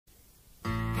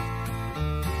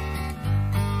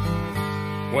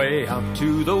Way out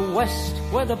to the west,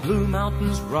 where the blue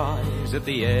mountains rise, at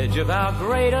the edge of our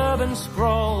great urban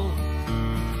sprawl,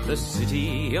 the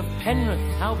city of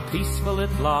Penrith, how peaceful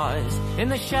it lies, in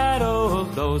the shadow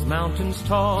of those mountains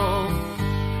tall.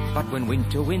 But when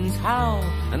winter winds howl,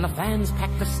 and the fans pack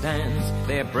the stands,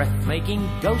 they're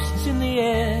breathmaking ghosts in the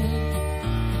air.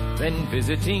 Then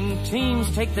visiting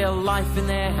teams take their life in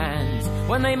their hands,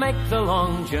 when they make the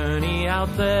long journey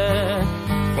out there.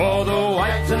 For the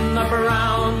white and the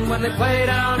brown, when they play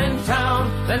down in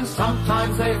town, then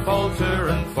sometimes they falter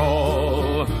and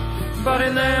fall. But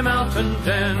in their mountain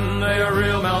den, they are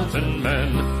real mountain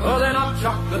men. Oh, they're not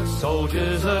chocolate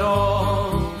soldiers at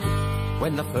all.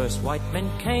 When the first white men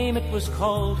came, it was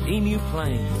called Emu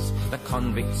Plains. The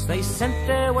convicts they sent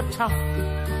there were tough.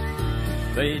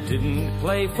 They didn't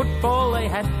play football, they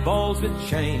had balls with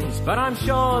chains, but I'm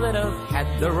sure they'd have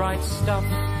had the right stuff.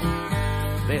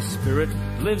 Their spirit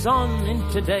lives on in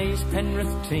today's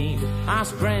Penrith team.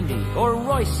 Ask Grandy or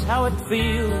Royce how it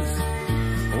feels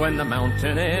when the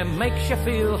mountain air makes you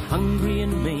feel hungry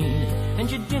and mean,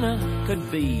 and your dinner could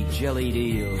be jellied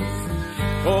eels.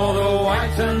 For the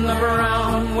white and the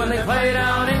brown, when they play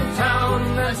down in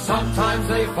town, then sometimes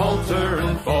they falter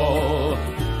and fall.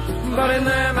 But in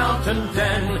their mountain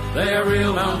den, they are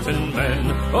real mountain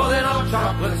men. Oh, they're not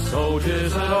chocolate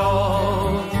soldiers at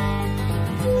all.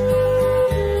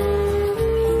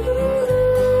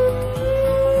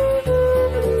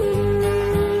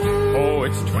 Oh,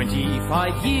 it's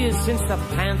 25 years since the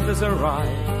Panthers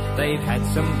arrived. They've had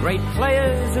some great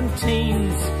players and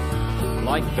teams.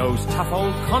 Like those tough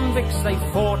old convicts, they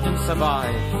fought and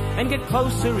survived, and get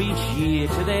closer each year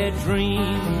to their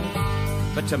dream.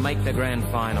 But to make the grand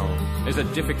final is a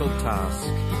difficult task,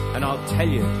 and I'll tell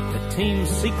you the team's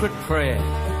secret prayer.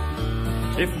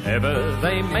 If ever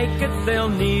they make it, they'll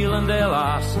kneel and they'll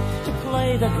ask to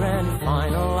play the grand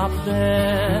final up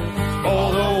there.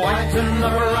 For the white and the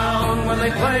brown, when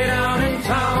they play down in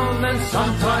town, then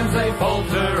sometimes they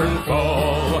falter and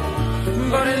fall.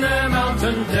 But in their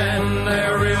mountain den,